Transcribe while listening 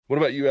What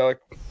about you, Alec?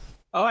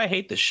 Oh, I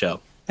hate this show.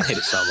 I hate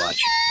it so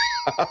much.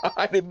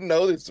 I didn't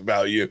know this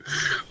about you.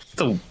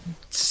 It's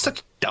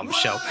such a dumb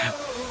show.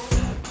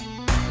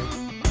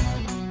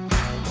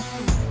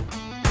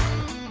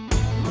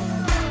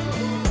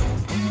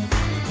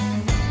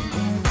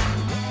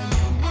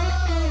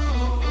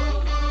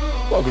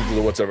 Welcome to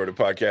the What's Up Reddit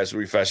podcast, where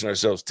we fashion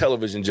ourselves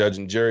television judge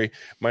and jury.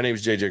 My name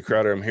is JJ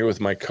Crowder. I'm here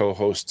with my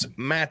co-hosts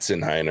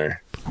Mattson Heiner.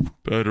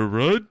 Better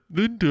run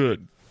than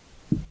done.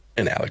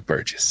 And Alec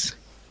Burgess.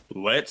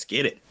 Let's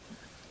get it.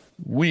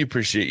 We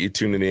appreciate you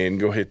tuning in.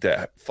 Go hit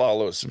that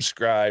follow,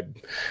 subscribe,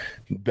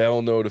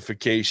 bell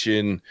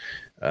notification,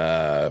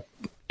 all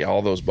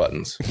those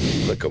buttons.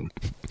 Click them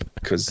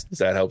because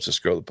that helps us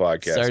grow the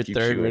podcast. It's our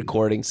third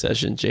recording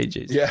session,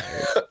 JJ's. Yeah,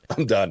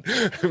 I'm done.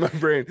 My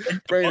brain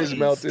is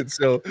melted.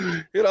 So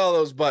hit all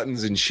those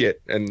buttons and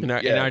shit. And In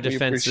our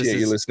defense,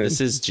 this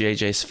is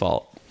JJ's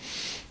fault.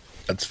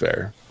 That's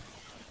fair.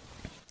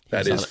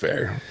 That is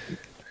fair.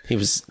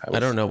 I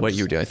don't know what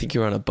you were doing. I think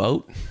you were on a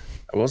boat.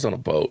 I was on a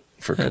boat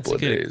for a couple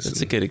of days.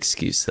 That's a good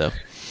excuse, though.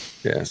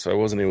 Yeah, so I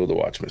wasn't able to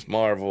watch Ms.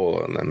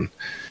 Marvel, and then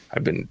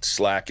I've been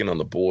slacking on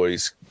The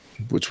Boys,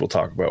 which we'll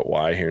talk about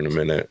why here in a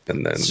minute.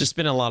 And then it's just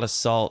been a lot of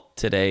salt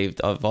today.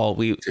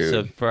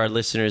 So for our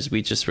listeners,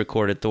 we just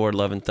recorded Thor: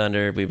 Love and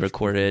Thunder. We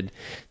recorded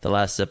the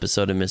last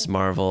episode of Ms.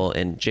 Marvel,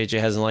 and JJ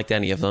hasn't liked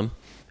any of them,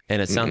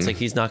 and it sounds like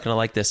he's not going to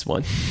like this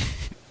one.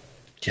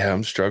 Yeah,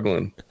 I'm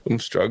struggling.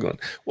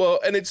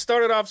 Well, and it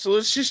started off, so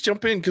let's just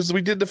jump in because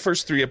we did the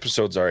first 3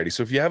 episodes already.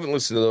 So if you haven't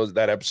listened to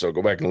that episode,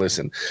 go back and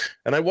listen.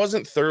 And I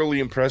wasn't thoroughly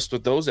impressed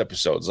with those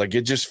episodes. Like,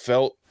 it just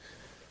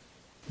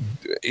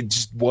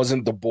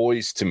wasn't The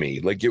Boys to me.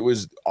 Like, it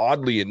was,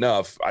 oddly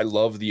enough, I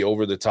love the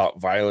over-the-top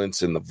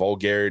violence and the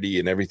vulgarity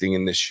and everything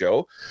in this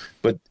show,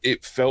 but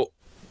it felt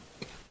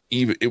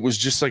it was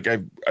just like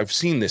I've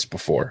seen this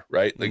before,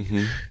 right? Like,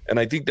 and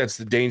I think that's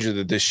the danger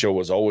that this show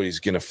was always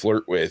going to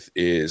flirt with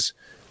is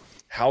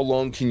how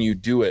long can you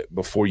do it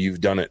before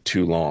you've done it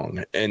too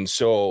long? And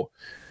so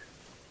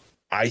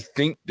I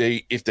think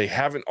if they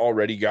haven't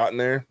already gotten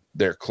there,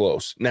 they're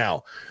close.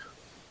 Now,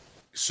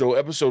 so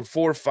episode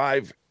 4,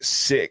 5,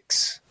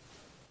 6,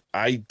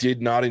 I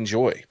did not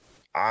enjoy.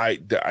 I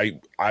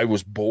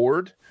was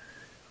bored.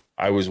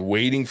 I was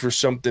waiting for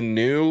something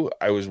new.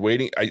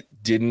 I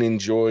didn't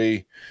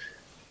enjoy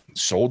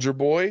Soldier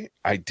Boy.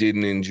 I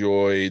didn't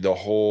enjoy the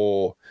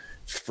whole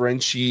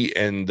Frenchie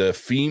and the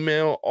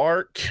female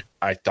arc.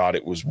 I thought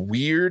it was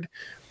weird.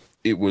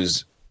 It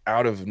was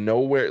out of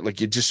nowhere.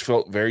 Like, it just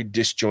felt very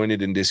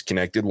disjointed and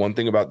disconnected. One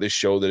thing about this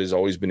show that has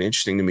always been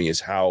interesting to me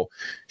is how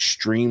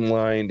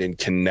streamlined and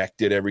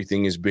connected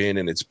everything has been,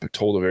 and it's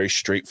told a very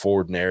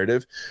straightforward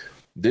narrative.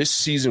 This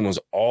season was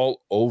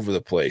all over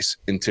the place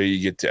until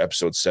you get to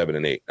episodes 7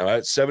 and 8. Now,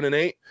 at 7 and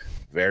 8,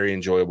 very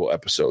enjoyable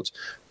episodes.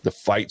 The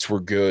fights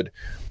were good.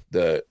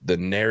 The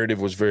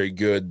narrative was very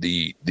good.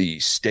 The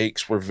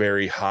stakes were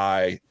very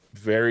high.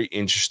 Very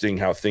interesting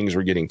how things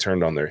were getting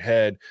turned on their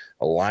head.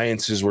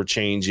 Alliances were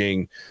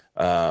changing.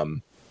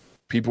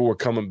 People were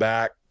coming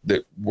back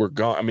that were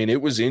gone. I mean,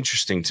 it was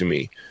interesting to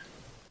me.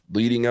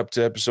 Leading up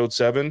to episode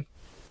 7,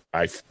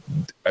 I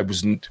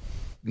was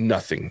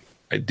nothing.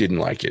 I didn't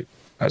like it.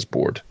 I was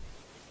bored.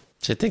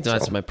 So I think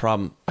that's my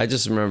problem. I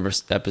just remember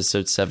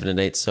episodes 7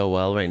 and 8 so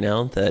well right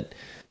now that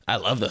I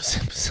love those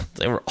episodes.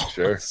 They were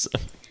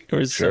awesome. They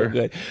were so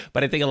good.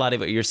 But I think a lot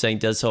of what you're saying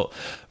does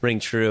ring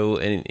true.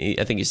 And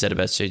I think you said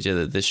about JJ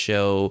that this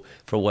show,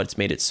 for what's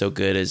made it so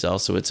good, is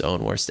also its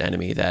own worst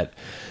enemy. That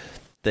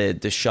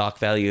the shock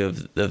value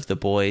of The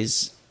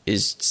Boys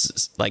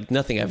is like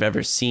nothing I've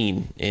ever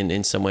seen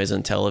in some ways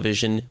on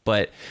television.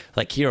 But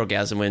like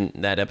Herogasm, when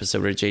that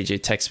episode where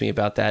JJ texted me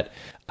about that,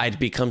 I'd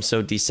become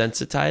so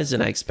desensitized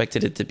and I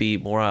expected it to be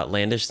more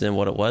outlandish than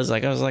what it was.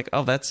 Like, I was like,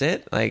 oh, that's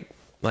it? Like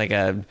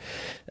a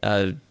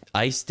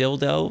ice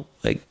dildo?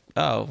 Like,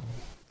 oh,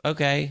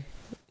 okay.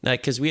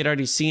 Because we had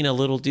already seen a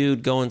little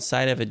dude go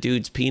inside of a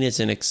dude's penis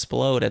and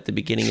explode at the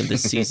beginning of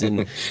this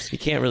season. You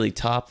can't really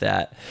top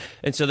that.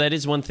 And so that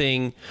is one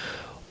thing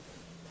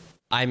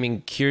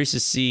I'm curious to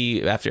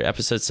see after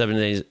episode 7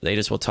 and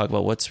 8. We'll talk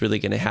about what's really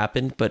going to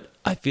happen. But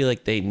I feel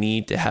like they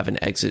need to have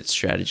an exit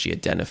strategy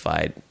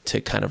identified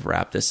to kind of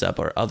wrap this up,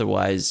 or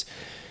otherwise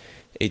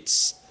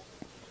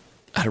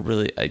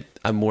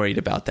I'm worried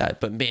about that.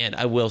 But man,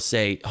 I will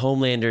say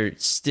Homelander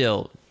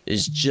still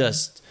is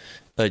just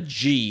a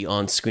G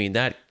on screen.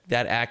 That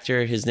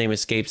actor, his name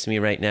escapes me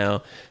right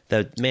now.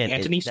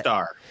 Anthony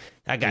Starr.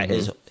 That guy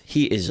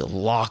is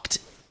locked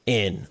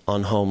in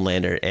on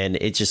Homelander, and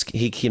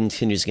he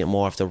continues to get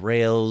more off the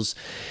rails.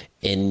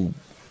 And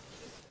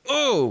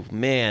oh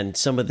man,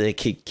 some of the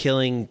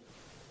killing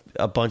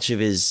a bunch of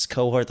his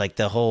cohort, like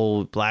the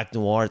whole Black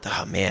Noir.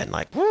 Oh man,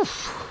 like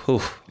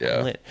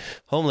yeah.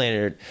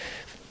 Homelander,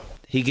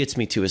 he gets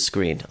me to a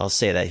screen. I'll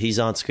say that. He's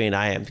on screen.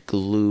 I am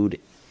glued,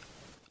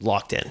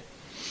 locked in.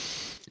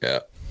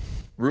 Yeah.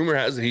 Rumor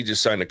has it he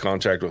just signed a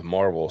contract with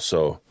Marvel,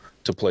 so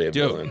to play a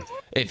villain.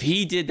 If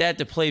he did that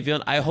to play a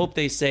villain, I hope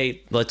they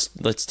say let's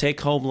take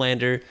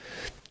Homelander,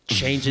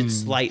 change it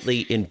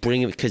slightly and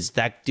bring it, because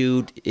that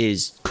dude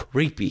is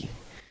creepy.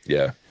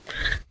 Yeah.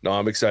 No,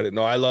 I'm excited.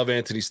 No, I love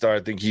Anthony Starr. I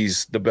think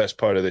he's the best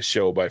part of the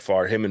show by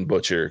far, him and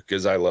Butcher,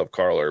 because I love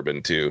Carl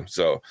Urban too.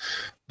 So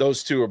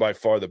those two are by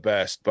far the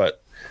best.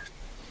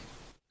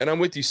 And I'm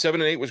with you.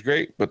 7 and 8 was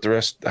great, but the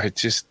rest, I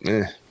just,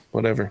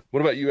 whatever. What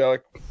about you,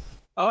 Alec?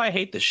 Oh, I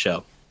hate this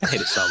show. I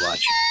hate it so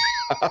much.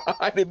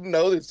 I didn't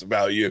know this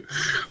about you.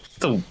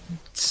 It's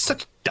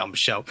such a dumb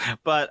show.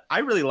 But I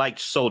really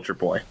liked Soldier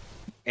Boy.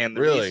 And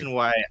the reason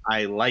why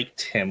I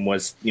liked him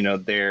was,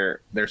 they're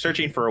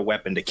searching for a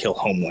weapon to kill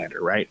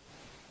Homelander, right?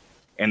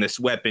 And this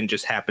weapon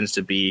just happens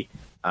to be,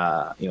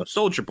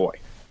 Soldier Boy,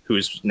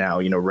 who's now,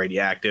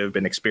 radioactive,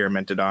 been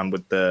experimented on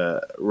with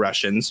the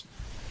Russians.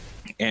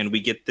 And we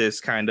get this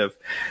kind of,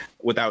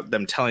 without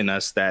them telling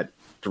us, that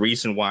the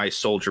reason why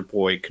Soldier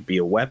Boy could be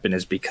a weapon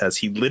is because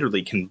he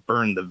literally can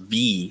burn the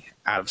V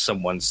out of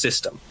someone's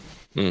system,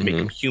 make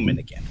him human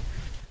again.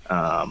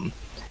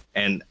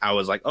 And I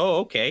was like, oh,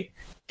 okay.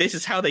 This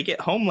is how they get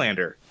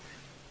Homelander.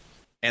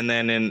 And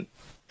then in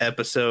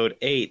episode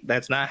 8,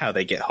 that's not how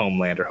they get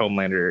Homelander.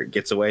 Homelander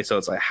gets away. So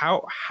it's like,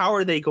 how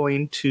are they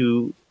going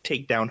to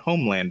take down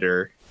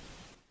Homelander?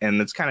 And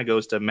this kind of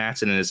goes to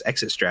Matson and his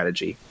exit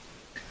strategy.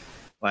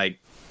 Like,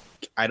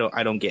 I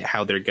don't get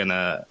how they're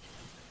gonna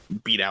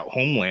beat out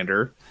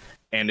Homelander.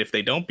 And if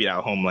they don't beat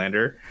out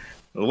Homelander,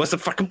 what's the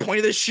fucking point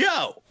of the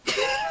show?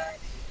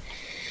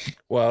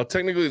 Well,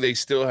 technically they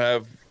still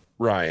have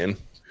Ryan,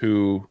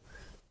 who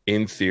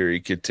in theory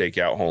could take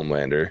out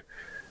Homelander,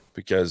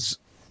 because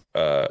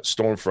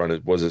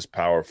Stormfront was as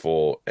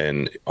powerful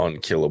and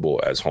unkillable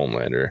as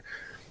Homelander.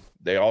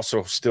 They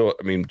also still,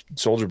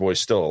 Soldier Boy's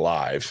still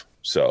alive.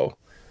 So,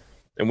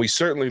 and we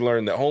certainly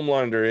learned that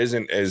Homelander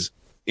isn't as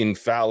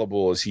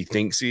infallible as he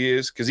thinks he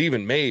is, because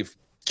even Maeve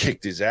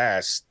kicked his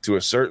ass to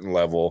a certain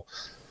level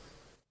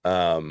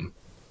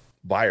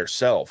by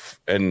herself.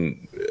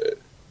 And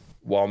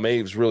while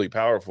Maeve's really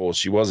powerful,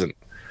 she wasn't.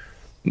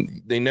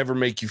 They never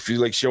make you feel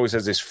like she always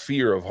has this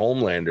fear of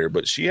Homelander,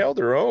 but she held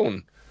her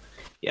own.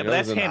 Yeah, but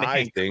that's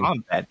hand-to-hand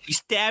combat. He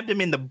stabbed him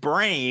in the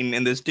brain,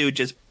 and this dude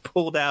just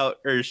pulled out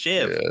her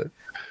shiv. Yeah,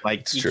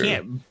 like, you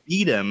can't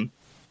beat him.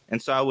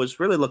 And so I was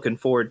really looking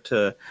forward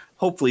to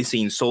hopefully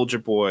seeing Soldier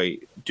Boy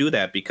do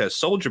that, because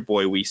Soldier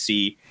Boy we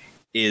see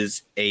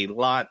is a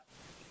lot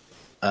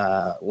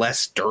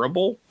less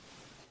durable.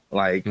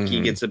 Like,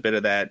 he gets a bit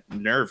of that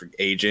nerve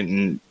agent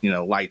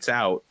and, lights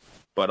out.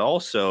 But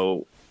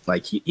also,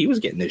 like, he was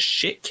getting his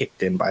shit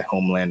kicked in by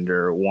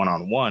Homelander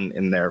one-on-one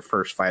in their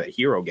first fight at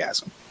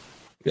Herogasm.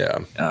 Yeah.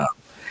 So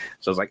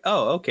I was like,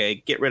 oh, okay,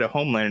 get rid of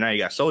Homelander. Now you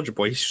got Soldier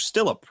Boy. He's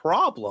still a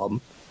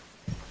problem.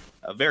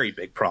 A very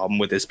big problem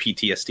with his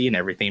PTSD and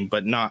everything,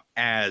 but not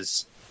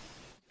as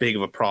big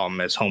of a problem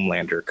as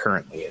Homelander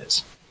currently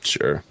is.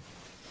 Sure.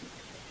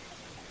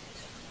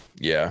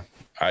 Yeah.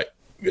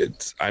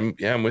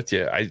 I'm with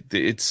you.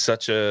 It's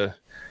such a,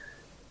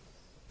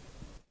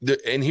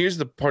 and here's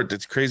the part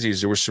that's crazy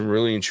is there were some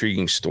really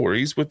intriguing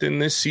stories within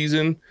this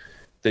season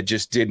that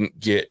just didn't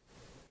get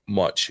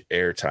much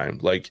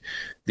airtime. Like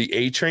the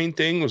A-Train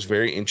thing was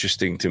very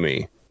interesting to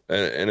me.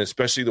 And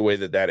especially the way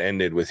that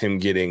ended with him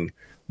getting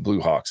Blue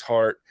Hawk's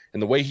heart,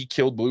 and the way he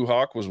killed Blue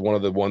Hawk was one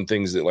of the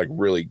things that, like,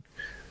 really,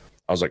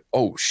 I was like,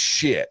 oh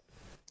shit,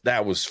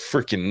 that was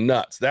freaking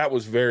nuts. That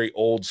was very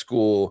old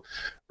school,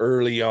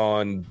 early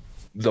on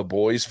The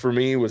Boys for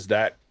me, was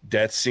that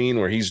death scene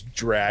where he's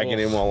dragging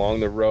him along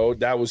the road.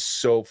 That was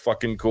so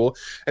fucking cool.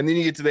 And then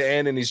you get to the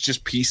end and he's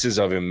just pieces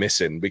of him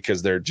missing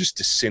because they're just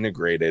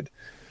disintegrated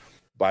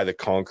by the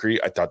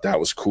concrete. I thought that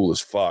was cool as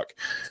fuck.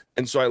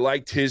 And so I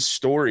liked his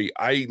story.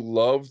 I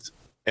loved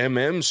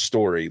MM's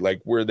story,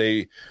 like where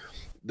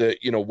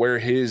where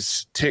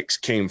his tics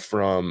came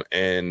from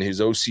and his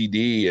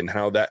OCD and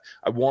how that,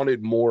 I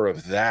wanted more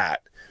of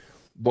that,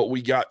 but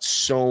we got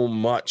so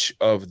much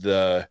of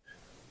the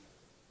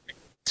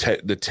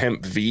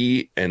Temp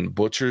V and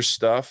Butcher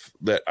stuff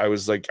that I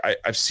was like,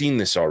 I've seen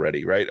this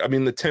already, right? I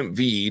mean, the Temp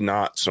V,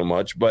 not so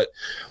much, but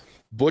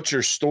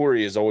Butcher's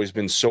story has always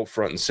been so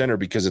front and center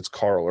because it's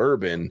Carl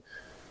Urban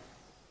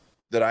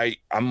that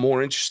I'm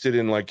more interested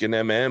in like an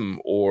MM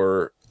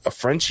or a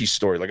Frenchie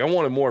story. Like I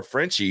wanted more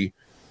Frenchie,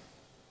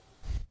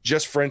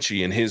 just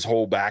Frenchie and his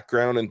whole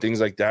background and things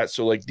like that.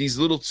 So like these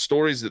little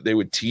stories that they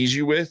would tease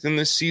you with in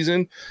this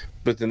season,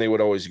 but then they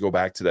would always go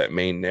back to that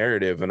main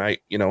narrative. And I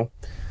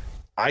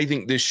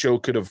think this show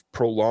could have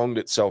prolonged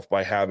itself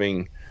by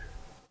having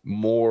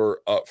more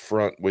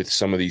upfront with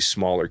some of these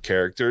smaller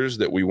characters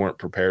that we weren't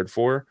prepared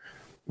for,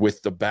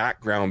 with the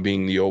background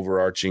being the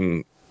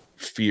overarching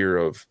fear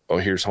of, oh,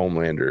 here's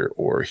Homelander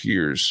or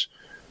here's,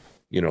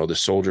 the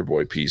Soldier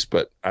Boy piece.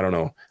 But I don't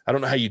know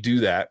how you do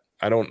that.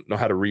 I don't know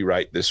how to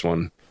rewrite this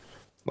one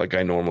like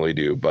I normally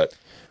do, but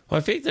I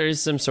think there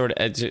is some sort of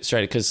edge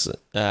strategy because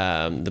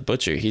the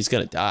Butcher, he's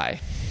going to die.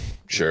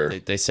 Sure.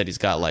 They said he's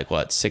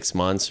got 6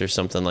 months or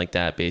something like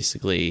that,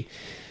 basically.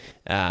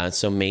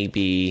 So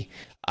maybe,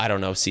 I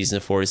don't know, season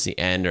 4 is the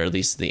end, or at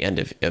least the end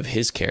of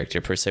his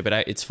character per se. But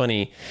it's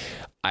funny.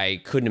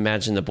 I couldn't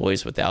imagine the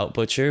boys without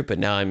Butcher, but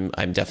now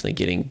I'm definitely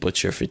getting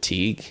Butcher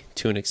fatigue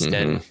to an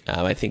extent.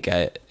 I think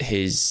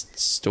his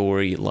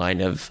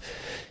storyline of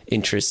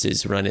interest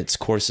has run its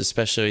course,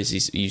 especially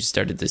as you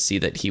started to see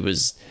that he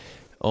was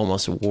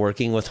almost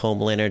working with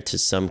Homelander to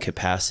some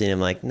capacity.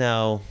 I'm like,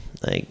 no,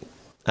 like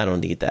I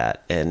don't need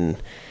that. And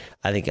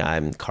I think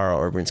I'm Carl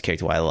Urban's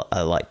character. Why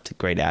I liked,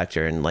 great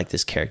actor and like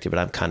this character, but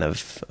I'm kind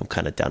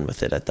of done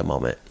with it at the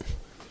moment.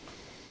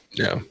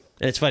 Yeah.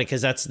 And it's funny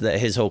because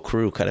his whole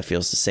crew kind of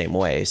feels the same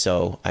way.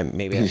 So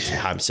that's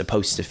how I'm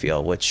supposed to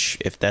feel, which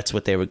if that's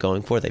what they were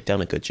going for, they've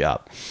done a good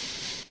job.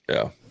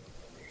 Yeah.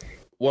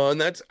 Well,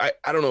 and that's, I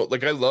don't know,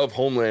 like I love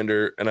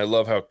Homelander and I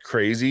love how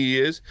crazy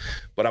he is,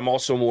 but I'm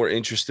also more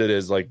interested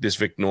as like this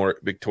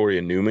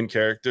Victoria Newman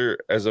character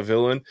as a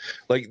villain.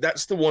 Like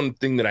that's the one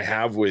thing that I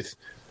have with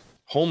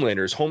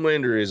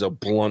Homelander is a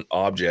blunt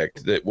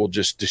object that will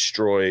just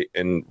destroy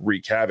and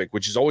wreak havoc,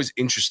 which is always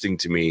interesting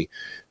to me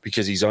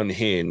because he's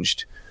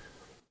unhinged.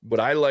 But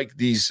I like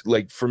these,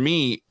 like for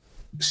me,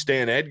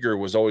 Stan Edgar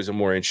was always a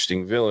more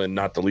interesting villain,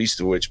 not the least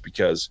of which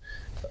because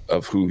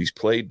of who he's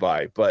played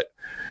by. But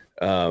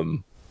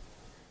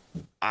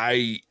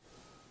I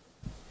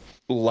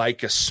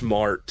like a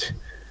smart,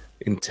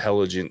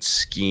 intelligent,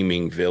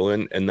 scheming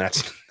villain, and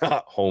that's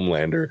not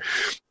Homelander.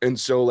 And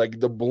so like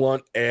the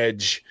blunt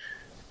edge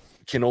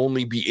can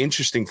only be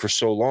interesting for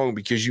so long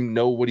because you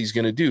know what he's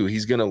going to do.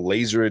 He's going to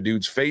laser a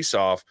dude's face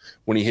off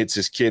when he hits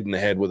his kid in the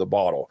head with a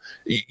bottle.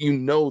 You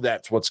know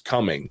that's what's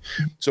coming.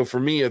 So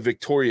for me, a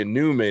Victoria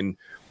Newman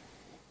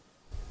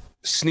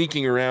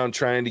sneaking around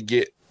trying to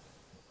get,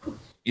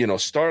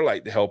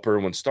 Starlight to help her.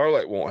 When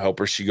Starlight won't help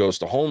her, she goes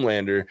to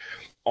Homelander,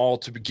 all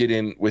to get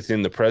in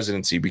within the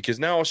presidency, because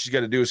now all she's got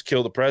to do is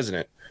kill the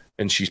president.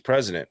 And she's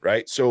president,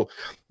 right? So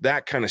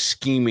that kind of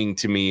scheming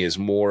to me is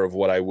more of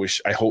what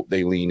I hope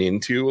they lean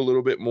into a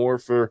little bit more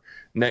for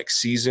next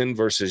season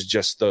versus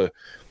just the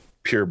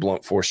pure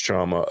blunt force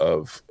trauma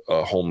of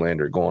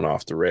Homelander going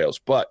off the rails.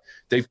 But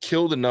they've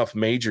killed enough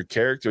major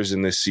characters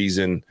in this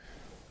season.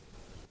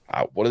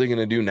 What are they going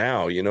to do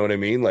now? You know what I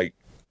mean? Like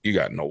you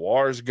got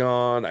Noir's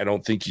gone. I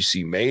don't think you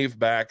see Maeve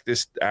back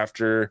this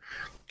after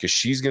because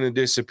she's going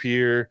to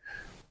disappear.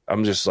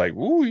 I'm just like,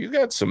 ooh, you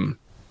got some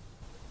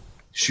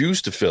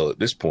shoes to fill at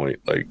this point.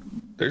 Like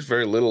there's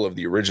very little of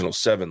the original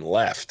 7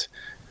 left.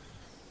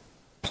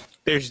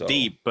 There's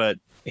Deep, but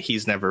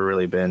he's never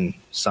really been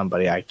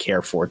somebody I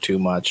care for too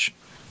much.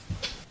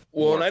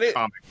 Well, and I didn't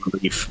comic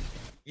relief.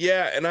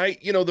 Yeah, and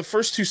the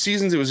first 2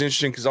 seasons it was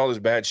interesting because all this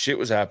bad shit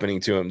was happening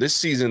to him. This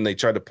season they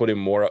tried to put him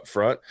more up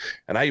front,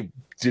 and I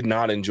did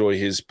not enjoy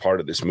his part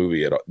of this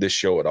movie this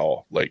show at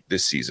all. Like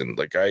this season,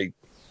 like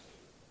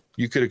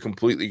you could have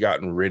completely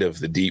gotten rid of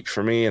the Deep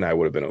for me, and I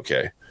would have been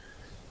okay.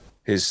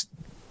 His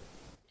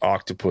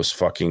octopus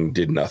fucking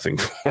did nothing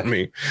for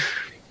me.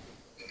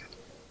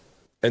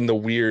 And the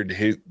weird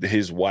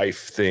his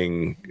wife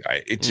thing,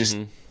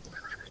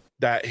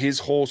 that his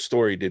whole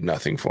story did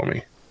nothing for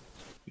me.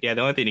 Yeah,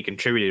 the only thing he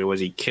contributed was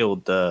he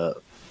killed the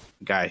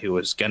guy who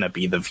was gonna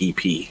be the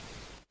VP.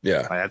 Yeah,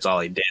 like, that's all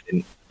he did.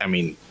 And I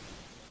mean,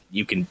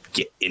 you can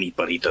get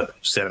anybody to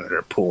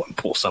Senator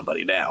pull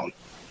somebody down.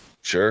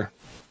 Sure.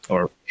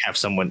 Or have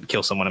someone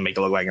kill someone and make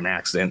it look like an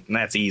accident, and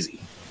that's easy.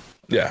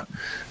 Yeah.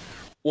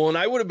 Well, and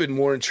I would have been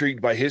more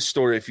intrigued by his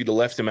story if you'd have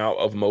left him out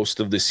of most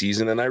of the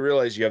season. And I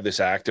realize you have this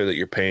actor that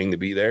you're paying to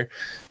be there,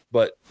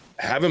 but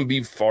have him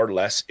be far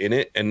less in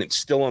it, and it's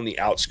still on the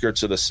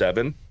outskirts of the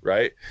 7,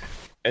 right?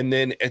 And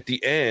then at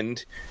the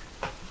end,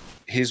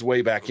 his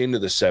way back into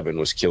the 7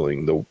 was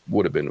killing the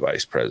would-have-been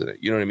vice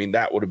president. You know what I mean?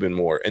 That would have been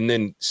more. And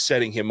then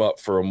setting him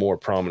up for a more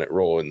prominent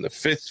role in the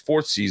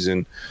 4th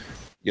season,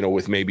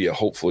 with maybe a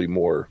hopefully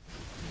more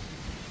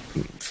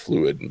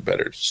fluid and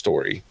better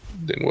story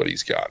than what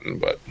he's gotten.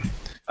 But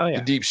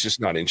the Deep's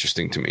just not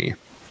interesting to me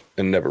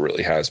and never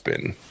really has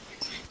been.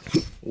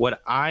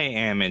 What I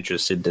am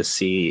interested to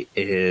see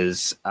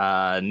is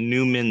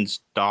Newman's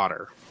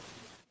daughter,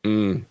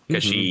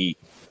 because she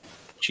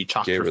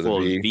chocked her full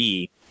of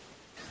V,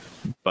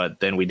 but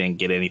then we didn't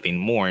get anything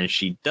more, and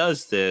she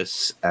does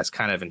this as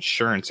kind of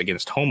insurance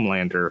against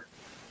Homelander,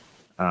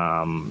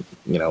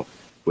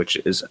 which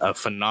is a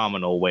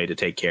phenomenal way to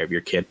take care of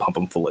your kid, pump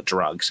him full of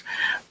drugs.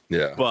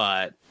 Yeah,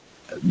 but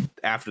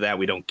after that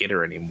we don't get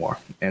her anymore,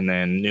 and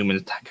then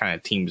Newman kind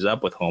of teams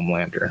up with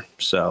Homelander.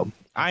 So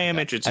I am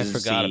interested. I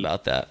forgot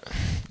about that.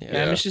 Yeah, I'm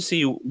interested to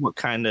see what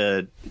kind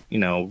of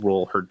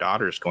role her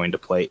daughter's going to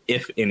play,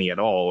 if any at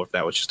all, or if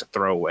that was just a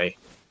throwaway.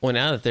 Well,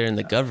 now that they're in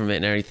the government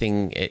and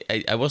everything,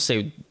 I will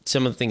say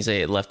some of the things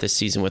they left this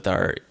season with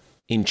are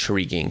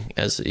intriguing,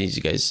 as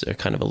you guys are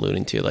kind of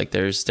alluding to. Like,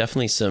 there's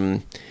definitely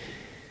some.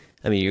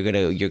 I mean, you're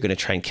gonna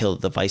try and kill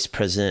the vice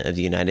president of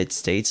the United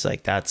States.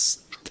 Like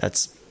that's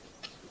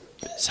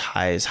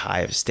as high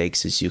of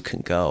stakes as you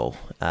can go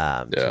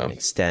to an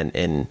extent.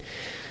 And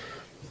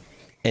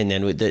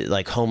then with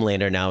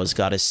Homelander now has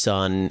got his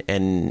son,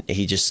 and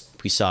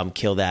we saw him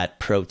kill that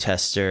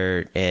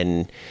protester,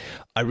 and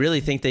I really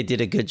think they did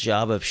a good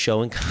job of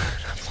showing kind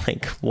of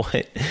like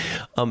what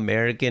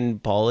American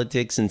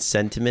politics and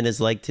sentiment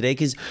is like today.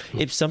 Because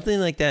if something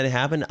like that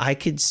happened, I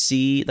could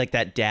see like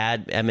that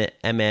dad,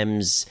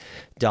 MM's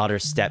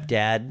daughter's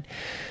stepdad.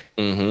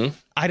 Mm-hmm.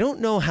 I don't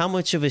know how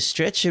much of a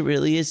stretch it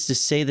really is to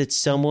say that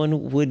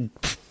someone would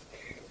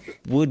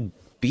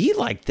be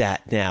like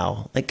that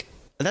now. Like,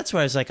 that's why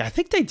I was like, I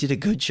think they did a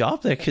good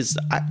job there. Because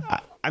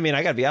I mean,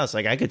 I gotta be honest,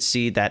 like I could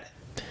see that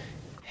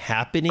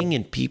happening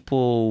and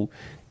people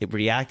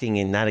reacting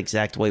in that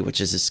exact way, which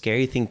is a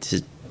scary thing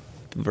to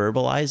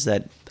verbalize,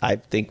 that I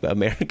think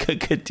America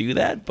could do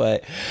that.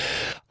 But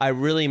I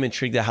really am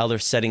intrigued at how they're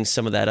setting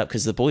some of that up,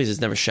 because The Boys has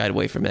never shied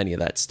away from any of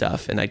that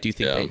stuff, and I do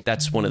think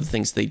that's one of the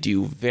things they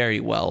do very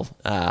well.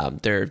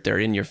 They're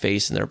in your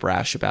face and they're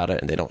brash about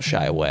it, and they don't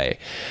shy away.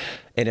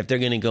 And if they're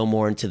going to go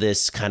more into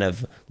this kind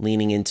of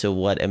leaning into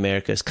what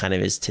America's kind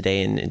of is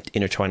today and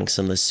intertwining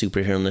some of the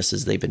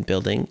superhero-nesses they've been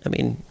building, I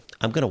mean,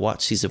 I'm going to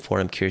watch season 4.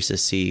 I'm curious to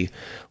see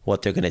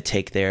what they're going to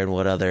take there and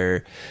what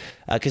other,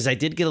 because I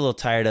did get a little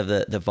tired of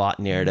the Vought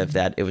narrative,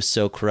 that it was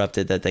so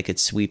corrupted that they could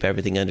sweep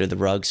everything under the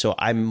rug. So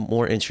I'm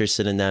more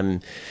interested in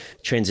them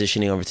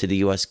transitioning over to the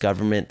U.S.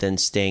 government than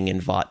staying in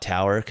Vought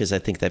Tower, because I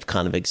think they've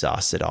kind of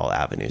exhausted all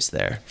avenues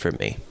there for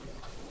me.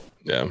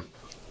 Yeah.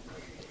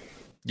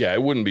 Yeah,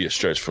 it wouldn't be a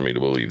stretch for me to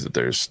believe that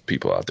there's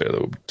people out there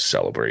that would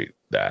celebrate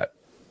that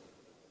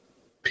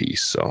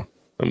piece. So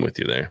I'm with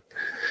you there.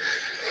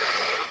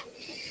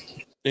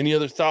 Any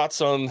other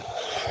thoughts on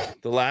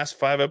the last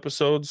 5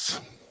 episodes?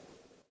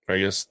 I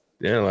guess,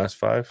 last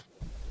 5.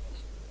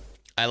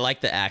 I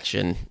like the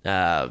action.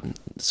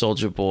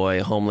 Soldier Boy,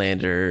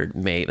 Homelander,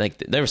 mate. Like,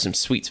 there were some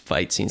sweet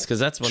fight scenes, because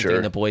that's one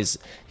thing The Boys,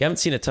 you haven't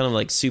seen a ton of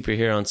like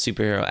superhero on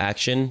superhero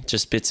action,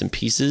 just bits and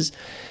pieces.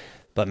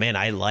 But man,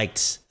 I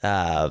liked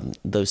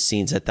those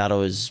scenes. I thought it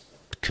was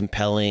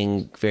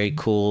compelling, very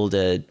cool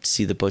to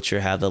see the Butcher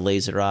have the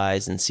laser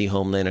eyes and see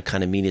Homelander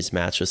kind of meet his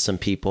match with some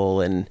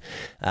people, and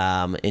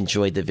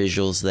enjoyed the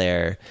visuals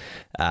there.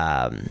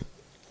 And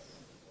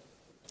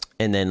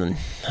then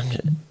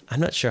I'm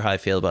not sure how I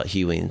feel about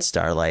Huey and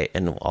Starlight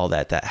and all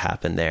that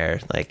happened there.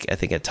 Like, I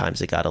think at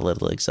times it got a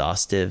little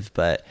exhaustive,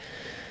 but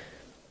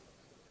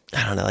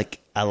I don't know. Like,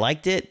 I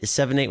liked it.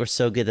 7 and 8 were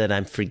so good that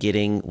I'm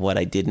forgetting what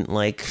I didn't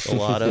like a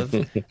lot of.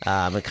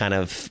 And kind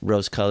of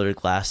rose-colored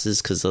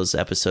glasses, because those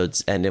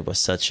episodes ended with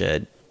such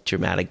a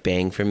dramatic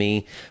bang for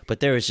me. But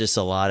there was just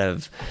a lot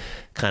of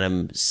kind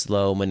of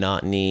slow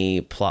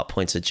monotony plot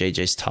points that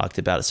JJ's talked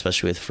about,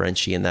 especially with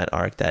Frenchie in that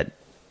arc, that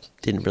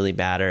didn't really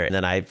matter. And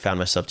then I found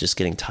myself just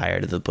getting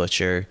tired of the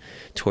Butcher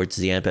towards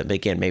the end. But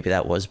again, maybe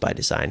that was by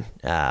design.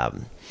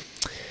 But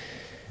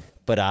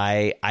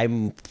I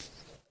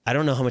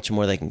don't know how much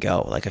more they can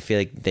go. Like, I feel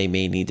like they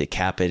may need to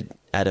cap it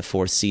at a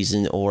 4th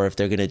season, or if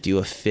they're going to do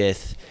a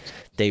 5th,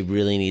 they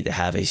really need to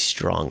have a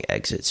strong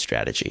exit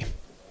strategy.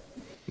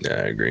 Yeah,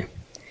 I agree.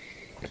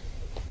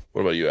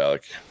 What about you,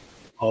 Alec?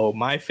 Oh,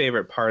 my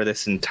favorite part of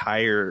this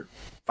entire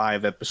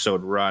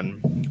 5-episode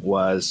run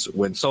was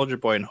when Soldier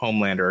Boy and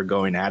Homelander are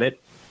going at it,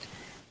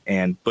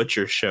 and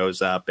Butcher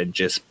shows up and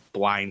just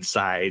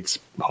blindsides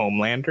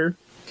Homelander.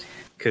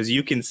 Because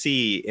you can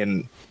see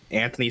in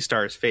Anthony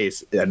Starr's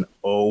face an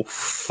 "oh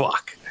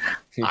fuck,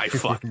 I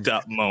fucked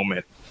up"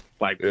 moment.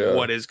 Like,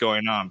 what is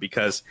going on?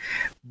 Because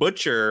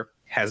Butcher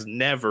has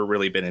never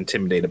really been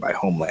intimidated by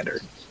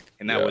Homelander,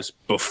 and that was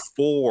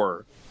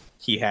before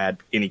he had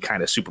any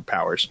kind of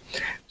superpowers.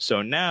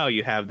 So now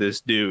you have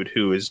this dude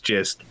who is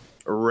just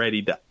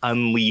ready to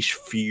unleash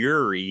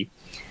fury,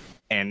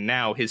 and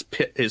now his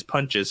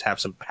punches have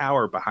some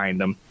power behind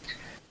them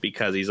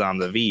because he's on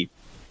the V.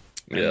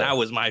 And that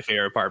was my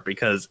favorite part,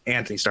 because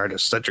Anthony Starr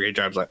does such a great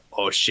job. I was like,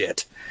 oh,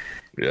 shit.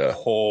 Yeah.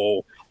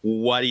 Oh,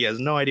 what? He has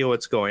no idea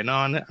what's going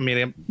on. I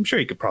mean, I'm sure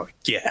he could probably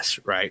guess,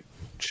 right?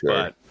 Sure.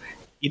 But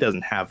he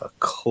doesn't have a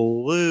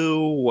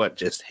clue what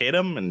just hit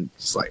him. And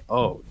it's like,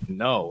 oh,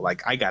 no.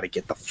 Like, I got to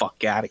get the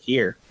fuck out of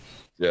here.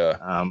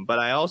 Yeah. But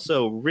I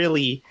also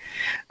really,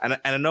 and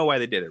I know why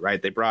they did it,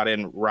 right? They brought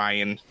in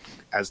Ryan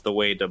as the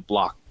way to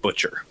block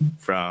Butcher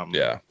from,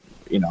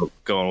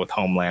 going with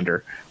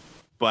Homelander.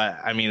 But,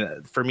 I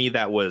mean, for me,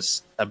 that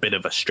was a bit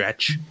of a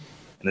stretch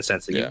in the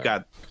sense that you've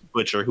got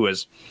Butcher, who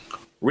has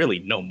really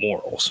no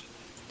morals.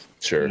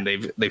 Sure. And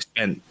they've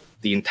spent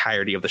the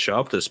entirety of the show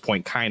up to this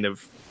point kind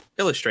of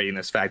illustrating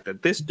this fact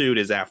that this dude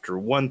is after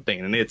one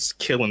thing, and it's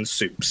killing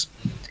soups.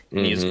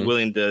 And he's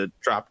willing to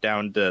drop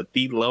down to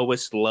the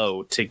lowest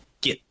low to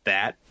get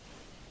that.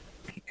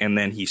 And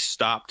then he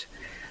stopped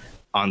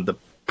on the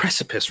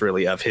precipice,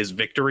 really, of his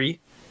victory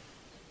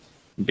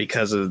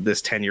because of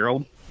this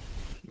 10-year-old.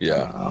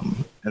 Yeah.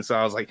 And so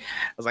I was like,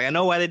 I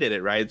know why they did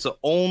it, right? It's the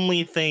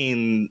only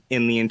thing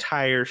in the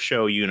entire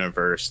show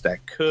universe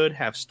that could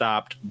have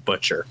stopped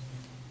Butcher.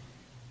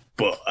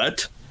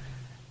 But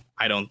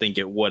I don't think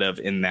it would have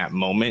in that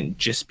moment,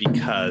 just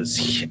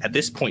because at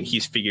this point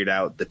he's figured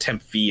out the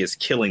temp V is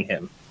killing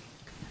him.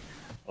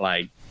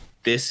 Like,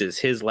 this is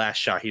his last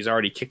shot. He's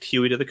already kicked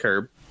Huey to the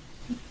curb.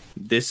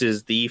 This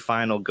is the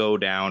final go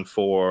down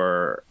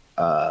for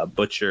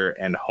Butcher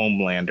and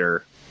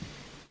Homelander,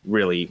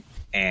 really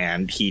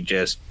and he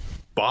just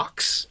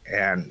balks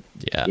and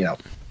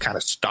kind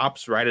of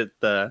stops right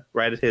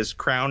at his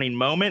crowning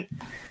moment.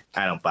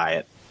 I don't buy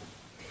it.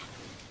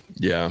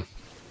 Yeah,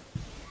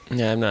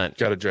 I'm not.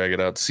 Got to drag it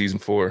out to season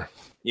 4.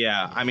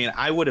 Yeah, I mean,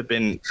 I would have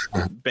been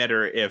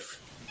better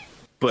if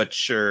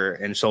Butcher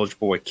and Soldier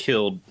Boy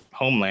killed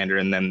Homelander,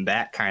 and then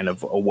that kind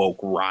of awoke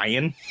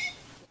Ryan,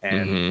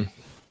 and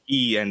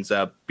he ends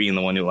up being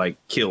the one who like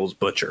kills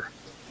Butcher,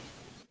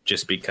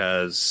 just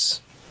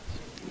because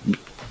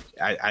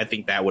I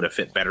think that would have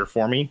fit better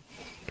for me,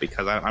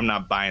 because I'm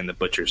not buying the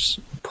Butcher's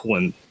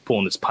pulling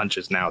his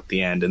punches now at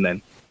the end and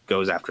then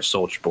goes after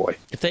Soldier Boy.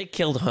 If they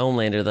killed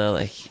Homelander, though,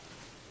 like,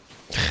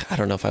 I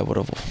don't know if I would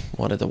have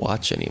wanted to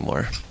watch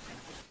anymore.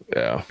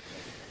 Yeah.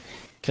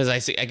 Because I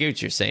get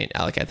what you're saying,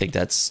 Alec. I think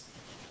that's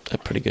a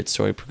pretty good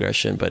story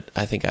progression, but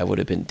I think I would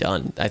have been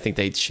done. I think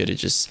they should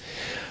have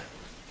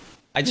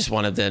I just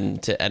wanted them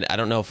to, and I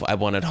don't know if I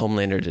wanted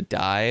Homelander to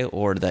die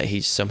or that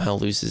he somehow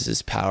loses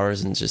his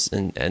powers and just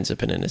ends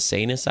up in an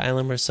insane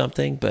asylum or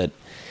something. But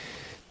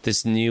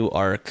this new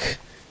arc,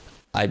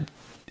 I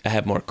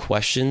have more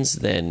questions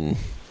than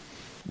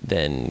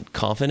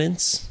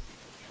confidence.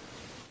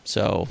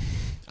 So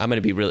I'm going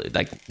to be really,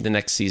 like, the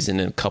next season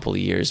in a couple of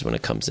years when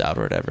it comes out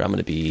or whatever, I'm going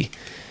to be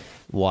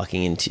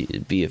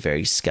be a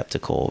very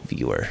skeptical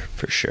viewer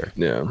for sure.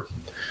 Yeah.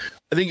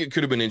 I think it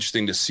could have been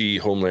interesting to see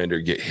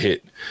Homelander get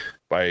hit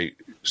by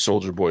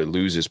Soldier Boy,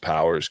 lose his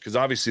powers, because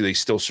obviously they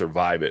still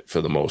survive it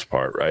for the most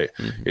part, right?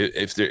 Mm-hmm.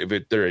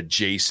 If they're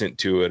adjacent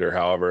to it or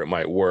however it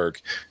might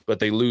work, but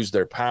they lose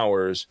their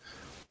powers,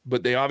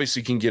 but they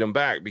obviously can get them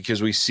back,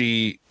 because we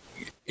see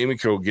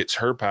Emiko gets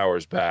her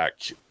powers back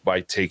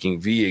by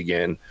taking V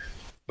again.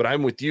 But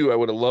I'm with you. I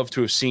would have loved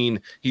to have seen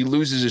he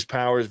loses his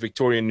powers.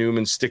 Victoria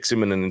Newman sticks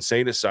him in an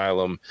insane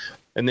asylum.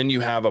 And then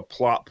you have a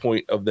plot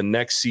point of the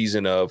next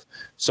season of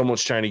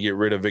someone's trying to get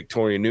rid of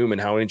Victoria Newman.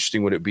 How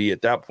interesting would it be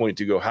at that point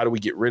to go, how do we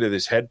get rid of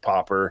this head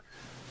popper?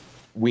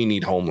 We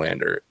need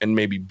Homelander. And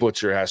maybe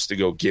Butcher has to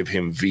go give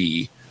him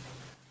V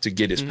to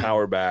get his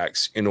power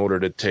backs in order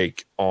to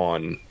take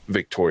on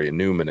Victoria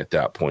Newman at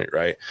that point,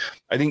 right?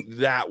 I think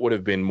that would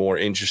have been more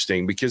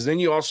interesting, because then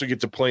you also get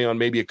to play on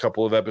maybe a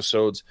couple of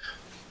episodes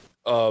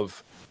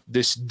of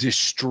this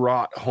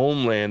distraught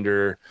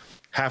Homelander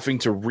having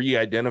to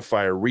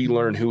re-identify or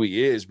relearn who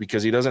he is,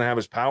 because he doesn't have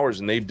his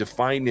powers and they've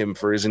defined him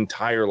for his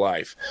entire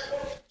life.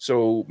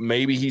 So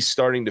maybe he's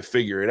starting to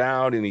figure it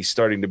out and he's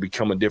starting to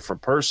become a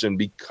different person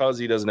because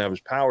he doesn't have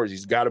his powers.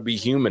 He's got to be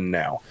human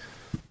now,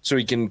 so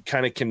he can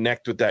kind of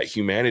connect with that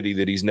humanity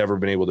that he's never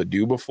been able to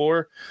do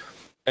before.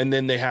 And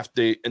then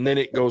and then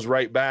it goes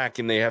right back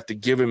and they have to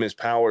give him his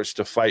powers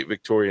to fight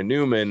Victoria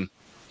Newman.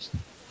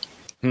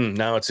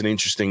 Now it's an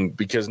interesting,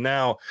 because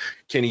now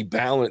can he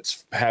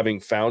balance having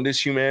found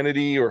his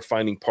humanity or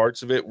finding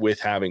parts of it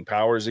with having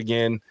powers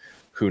again?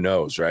 Who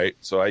knows, right?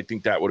 So I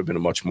think that would have been a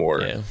much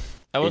more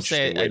I will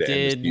say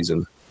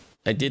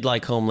I did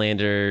like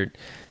Homelander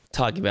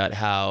talking about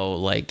how,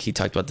 like, he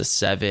talked about the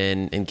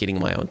 7 and getting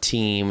my own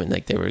team, and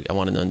like I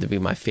wanted them to be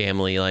my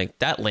family. Like,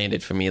 that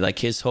landed for me. Like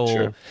his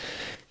whole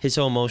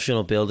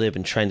emotional buildup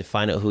and trying to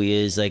find out who he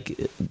is, like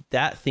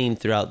that theme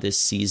throughout this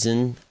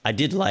season, I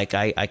did like.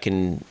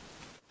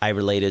 I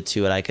related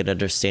to it. I could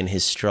understand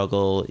his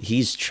struggle.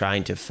 He's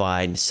trying to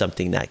find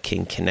something that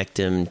can connect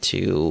him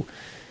to.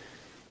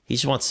 He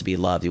just wants to be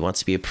loved. He wants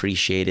to be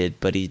appreciated,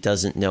 but he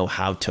doesn't know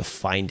how to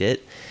find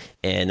it.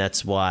 And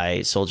that's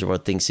why Soldier Boy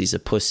thinks he's a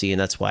pussy. And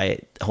that's why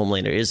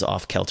Homelander is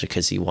off kilter,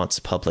 because he wants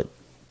the public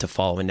to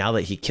follow. And now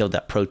that he killed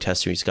that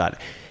protester, he's got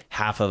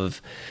half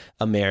of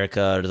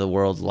America or the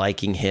world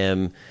liking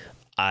him.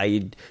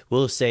 I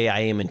will say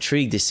I am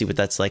intrigued to see what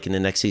that's like in the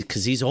next season,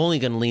 because he's only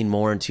going to lean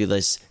more into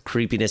this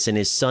creepiness. And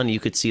his son, you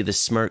could see the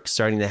smirk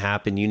starting to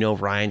happen. You know,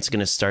 Ryan's going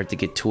to start to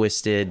get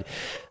twisted.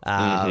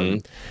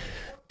 That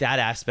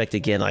aspect,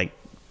 again, like,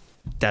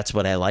 that's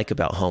what I like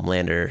about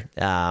Homelander.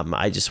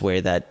 I just worry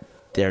that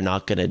they're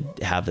not going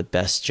to have the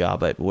best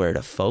job at where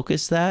to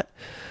focus that.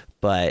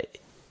 But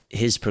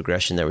his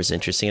progression there was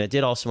interesting. And I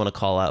did also want to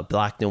call out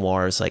Black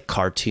Noir's like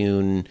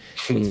cartoon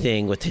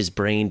thing with his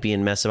brain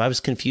being messed up. I was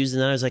confused,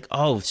 and then I was like,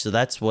 oh, so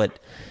that's what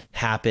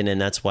happened,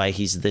 and that's why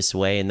he's this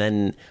way. And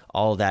then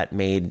all that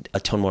made a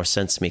ton more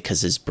sense to me,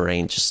 because his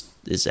brain just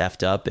is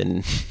effed up.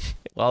 And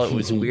while it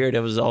was weird,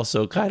 it was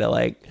also kind of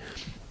like,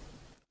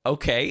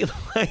 okay,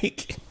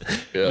 like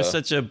it was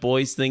such a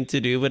boys thing to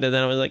do. But then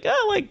I was like,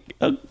 oh, like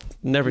I've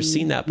never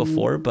seen that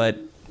before, but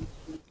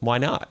why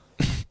not?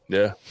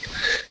 Yeah.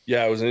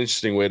 It was an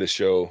interesting way to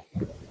show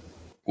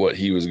what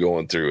he was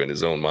going through in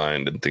his own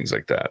mind and things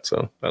like that.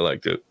 So I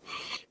liked it.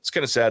 It's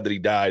kind of sad that he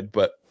died,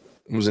 but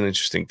it was an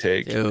interesting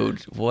take.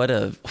 Dude, what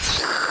a...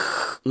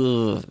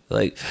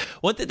 like,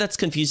 that's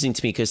confusing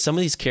to me, because some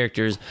of these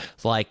characters,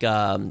 like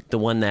the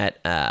one that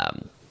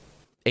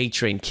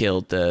A-Train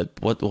killed,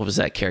 what was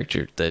that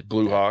character? The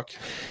Blue Hawk.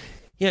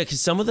 Yeah,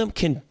 because some of them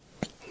can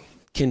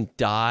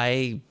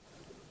die...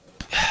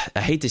 I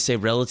hate to say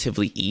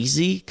relatively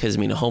easy, because I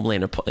mean a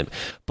Homelander,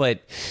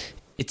 but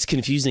it's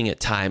confusing at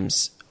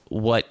times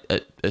what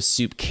a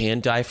soup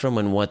can die from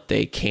and what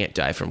they can't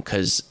die from,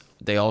 because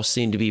they all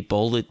seem to be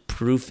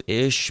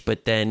bulletproof-ish,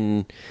 but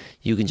then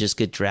you can just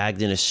get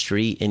dragged in a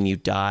street and you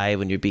die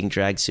when you're being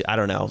dragged. I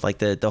don't know. Like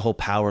the whole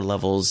power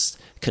levels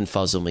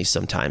confuzzle me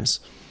sometimes.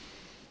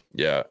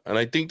 Yeah, and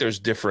I think there's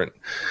different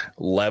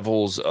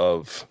levels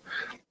of,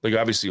 like,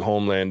 obviously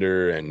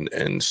Homelander and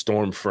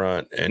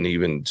Stormfront and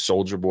even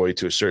Soldier Boy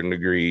to a certain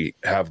degree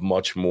have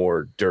much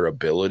more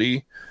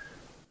durability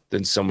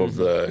than some of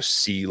the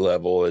C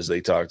level, as they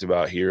talked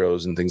about,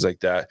 heroes and things like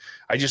that.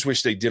 I just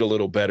wish they did a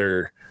little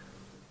better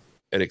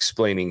at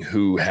explaining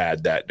who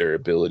had that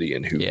durability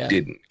and who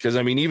didn't. Because,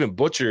 I mean, even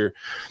Butcher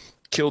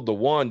killed the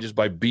one just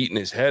by beating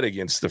his head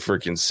against the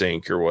freaking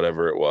sink or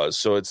whatever it was.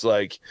 So it's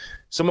like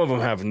some of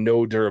them have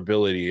no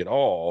durability at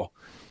all,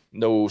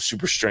 no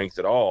super strength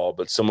at all,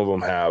 but some of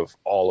them have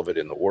all of it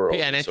in the world.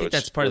 Yeah, and I think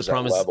that's part of the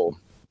problem.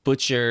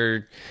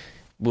 Butcher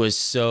was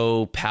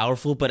so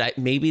powerful, but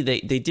maybe they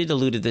did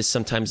allude to this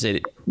sometimes,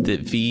 that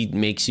V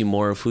makes you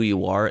more of who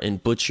you are,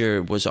 and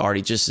Butcher was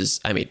already just as,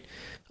 I mean,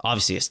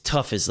 obviously as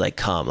tough as they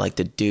come. Like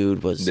the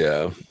dude was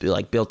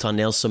like built on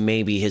nails, so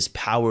maybe his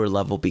power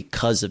level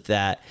because of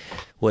that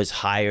was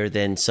higher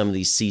than some of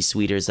these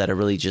C-suiters that are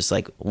really just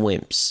like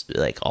wimps,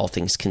 like all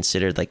things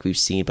considered, like we've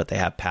seen, but they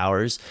have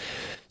powers.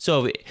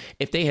 So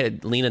if they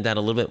had leaned on that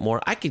a little bit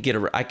more, I could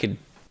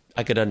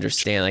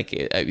understand.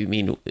 Like, I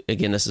mean,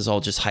 again, this is all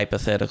just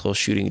hypothetical.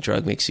 Shooting a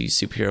drug makes you a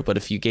superhero, but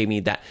if you gave me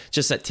that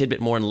tidbit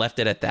more and left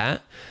it at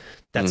that,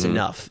 that's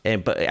enough.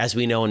 But as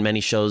we know in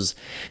many shows,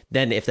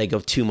 then if they go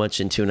too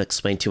much into and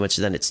explain too much,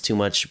 then it's too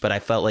much. But I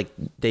felt like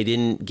they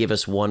didn't give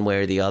us one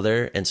way or the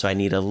other, and so I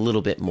need a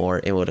little bit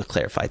more. It would have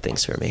clarified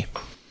things for me.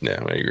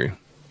 Yeah, I agree.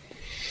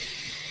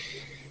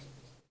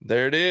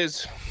 There it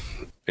is.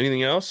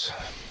 Anything else?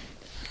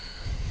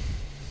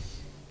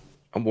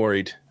 I'm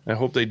worried. I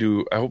hope they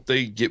do. I hope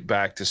they get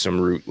back to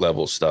some root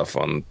level stuff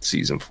on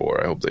season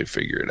 4. I hope they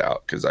figure it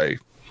out, because I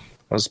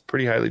was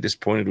pretty highly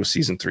disappointed with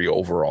season 3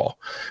 overall.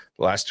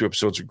 The last 2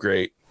 episodes were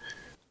great.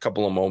 A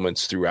couple of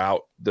moments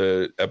throughout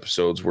the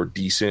episodes were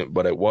decent,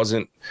 but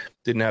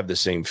didn't have the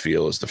same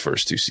feel as the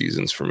first 2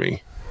 seasons for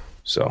me.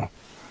 So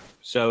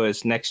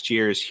is next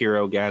year's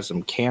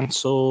Herogasm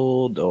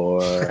canceled,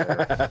 or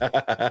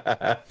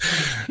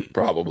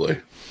probably,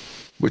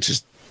 which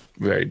is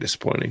very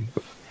disappointing.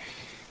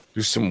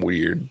 There's some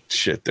weird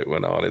shit that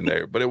went on in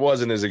there, but it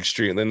wasn't as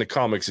extreme. In the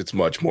comics, it's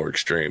much more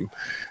extreme.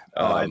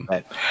 I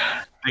bet.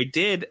 I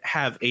did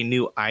have a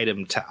new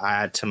item to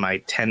add to my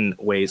 10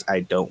 ways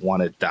I don't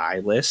want to die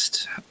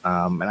list.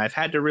 And I've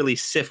had to really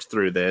sift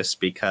through this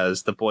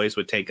because the boys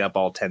would take up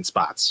all 10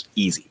 spots.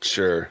 Easy.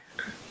 Sure.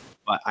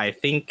 But I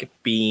think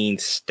being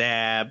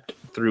stabbed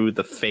through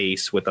the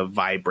face with a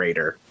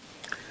vibrator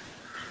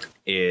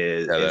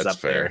is up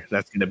fair. There.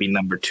 That's going to be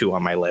number 2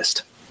 on my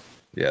list.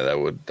 Yeah, that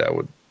would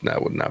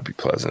not be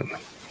pleasant.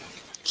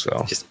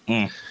 So just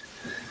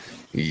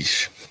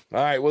yeesh. All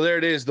right, well, there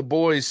it is. The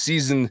Boys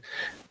season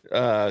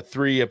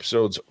 3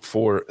 episodes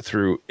 4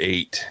 through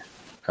 8.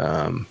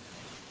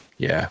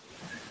 Yeah,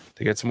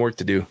 they got some work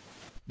to do,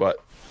 but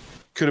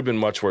could have been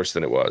much worse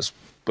than it was,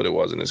 but it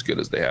wasn't as good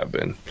as they have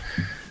been.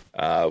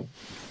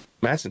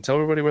 Madsen, tell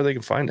everybody where they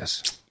can find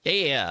us.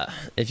 Yeah,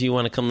 if you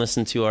want to come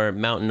listen to our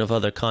mountain of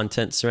other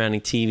content surrounding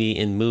TV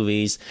and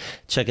movies,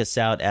 check us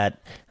out at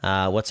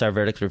What's Our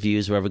Verdict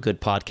Reviews, wherever good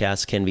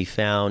podcasts can be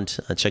found.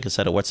 Check us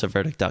out at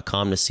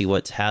whatsourverdict.com to see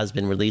what has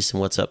been released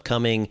and what's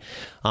upcoming.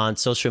 On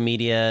social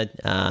media,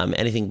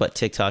 anything but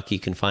TikTok, you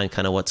can find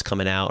kind of what's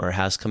coming out or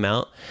has come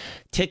out.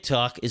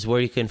 TikTok is where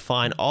you can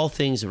find all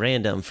things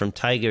random, from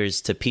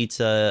tigers to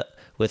pizza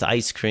with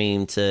ice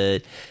cream to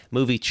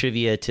movie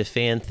trivia to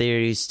fan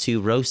theories to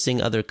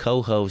roasting other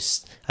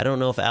co-hosts. I don't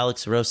know if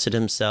Alex roasted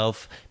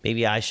himself.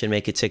 Maybe I should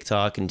make a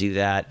TikTok and do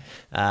that.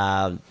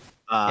 I've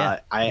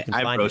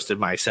roasted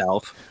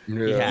myself.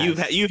 Yeah.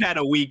 You've had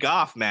a week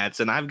off,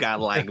 Madsen. I've got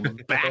like a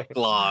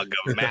backlog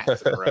of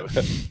Madsen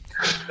roasts.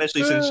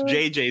 Especially since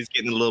JJ's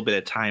getting a little bit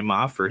of time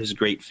off for his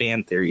great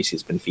fan theories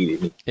he's been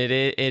feeding me. It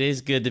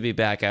is good to be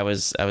back. I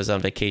was on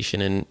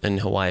vacation in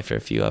Hawaii for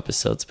a few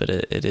episodes, but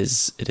it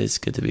is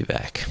good to be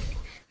back.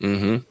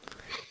 Mm-hmm.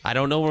 I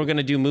don't know what we're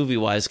gonna do movie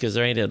wise because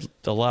there ain't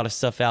a lot of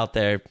stuff out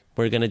there.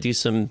 We're gonna do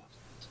some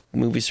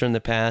movies from the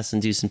past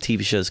and do some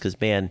TV shows because,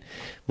 man,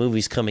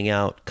 movies coming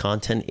out,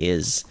 content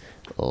is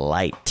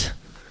light.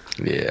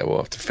 Yeah, we'll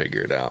have to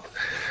figure it out.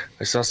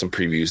 I saw some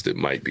previews that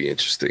might be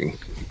interesting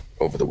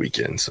over the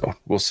weekend, so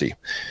we'll see.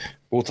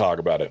 We'll talk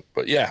about it.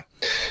 But yeah,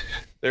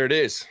 there it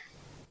is.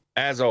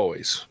 As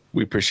always,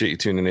 we appreciate you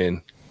tuning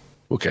in.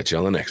 We'll catch you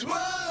on the next one.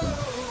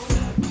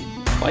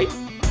 Bye.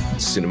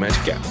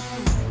 Cinemagic out.